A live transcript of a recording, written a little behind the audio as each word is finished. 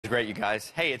great, you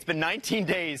guys. Hey, it's been 19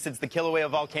 days since the Kilauea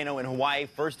Volcano in Hawaii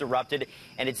first erupted,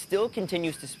 and it still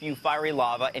continues to spew fiery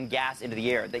lava and gas into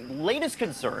the air. The latest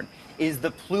concern is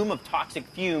the plume of toxic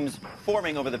fumes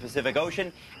forming over the Pacific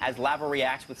Ocean as lava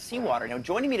reacts with seawater. Now,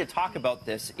 joining me to talk about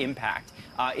this impact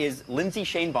is Lindsay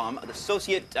Shanebaum, the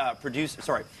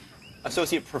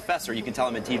Associate Professor, you can tell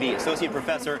him on TV, Associate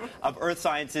Professor of Earth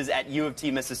Sciences at U of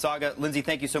T, Mississauga. Lindsay,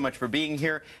 thank you so much for being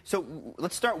here. So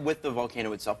let's start with the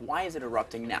volcano itself. Why is it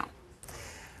erupting now?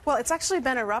 Well, it's actually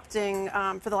been erupting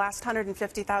for the last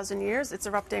 150,000 years. It's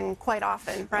erupting quite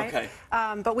often, right? Okay.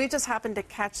 But we've just happened to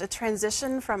catch a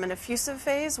transition from an effusive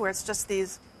phase, where it's just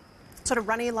these sort of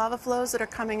runny lava flows that are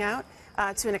coming out,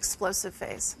 to an explosive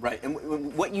phase. Right. And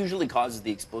what usually causes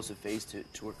the explosive phase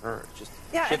to occur? Just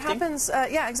shifting? It happens,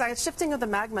 yeah, exactly. It's shifting of the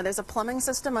magma. There's a plumbing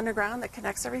system underground that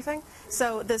connects everything.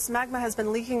 So this magma has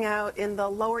been leaking out in the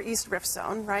lower east rift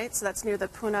zone, right? So that's near the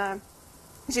Puna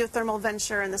geothermal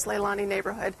venture in this Leilani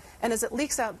neighborhood. And as it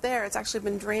leaks out there, it's actually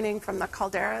been draining from the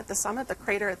caldera at the summit, the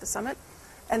crater at the summit.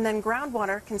 And then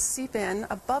groundwater can seep in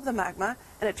above the magma,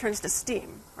 and it turns to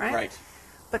steam, right? Right.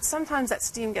 But sometimes that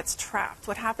steam gets trapped.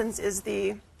 What happens is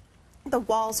the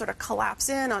walls sort of collapse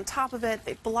in on top of it,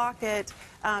 they block it,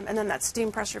 and then that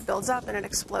steam pressure builds up and it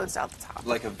explodes out the top.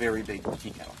 Like a very big tea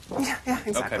kettle. Yeah,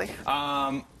 exactly.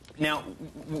 Okay. Now,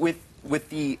 with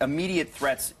the immediate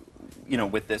threats, you know,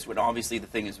 with this, obviously the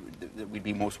thing is that we'd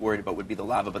be most worried about would be the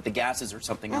lava, but the gases are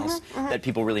something else that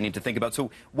people really need to think about.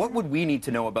 So what would we need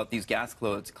to know about these gas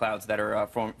clouds that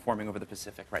are forming over the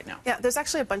Pacific right now? Yeah, there's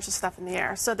actually a bunch of stuff in the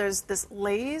air. So there's this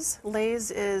laze.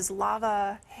 Laze is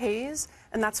lava haze,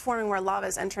 and that's forming where lava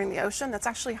is entering the ocean. That's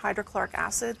actually hydrochloric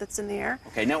acid that's in the air.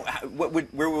 Okay, now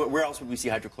where else would we see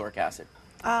hydrochloric acid?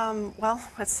 Well,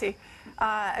 let's see.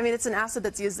 I mean, it's an acid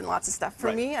that's used in lots of stuff.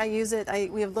 For me, I use it,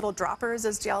 we have little droppers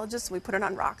as geologists. We put it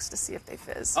on rocks to see if they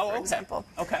fizz, for example.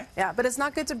 Okay. Yeah, but it's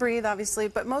not good to breathe, obviously,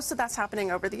 but most of that's happening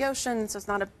over the ocean, so it's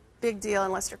not a big deal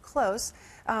unless you're close.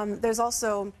 There's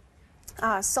also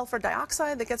sulfur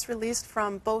dioxide that gets released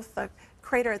from both the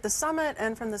crater at the summit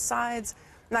and from the sides.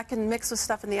 And that can mix with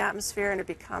stuff in the atmosphere, and it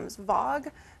becomes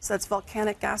VOG. So that's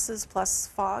volcanic gases plus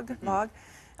fog, VOG.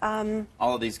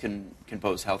 All of these can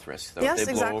pose health risks, though. Yes, if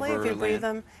they blow exactly, over if you breathe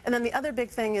land. them. And then the other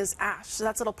big thing is ash. So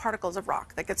that's little particles of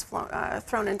rock that gets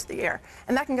thrown into the air.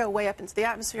 And that can go way up into the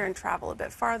atmosphere and travel a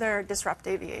bit farther, disrupt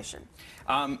aviation.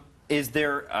 Is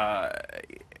there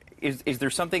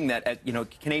something that, you know,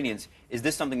 Canadians, is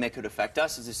this something that could affect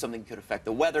us? Is this something that could affect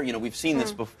the weather? You know, we've seen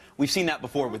this we've seen that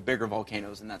before with bigger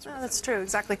volcanoes and that sort of thing. That's true,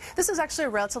 exactly. This is actually a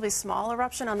relatively small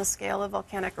eruption on the scale of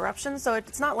volcanic eruptions, so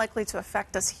it's not likely to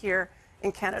affect us here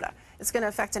in Canada. It's going to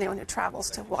affect anyone who travels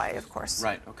to Hawaii, of course.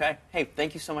 Right, okay. Hey,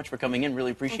 thank you so much for coming in.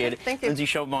 Really appreciate it. Thank you. Lindsay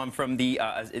Shanebaum from the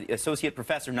Associate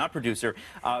Professor, not Producer,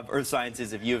 of Earth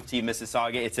Sciences of U of T,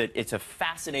 Mississauga. It's a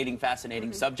fascinating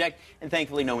subject, and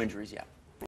thankfully no injuries yet.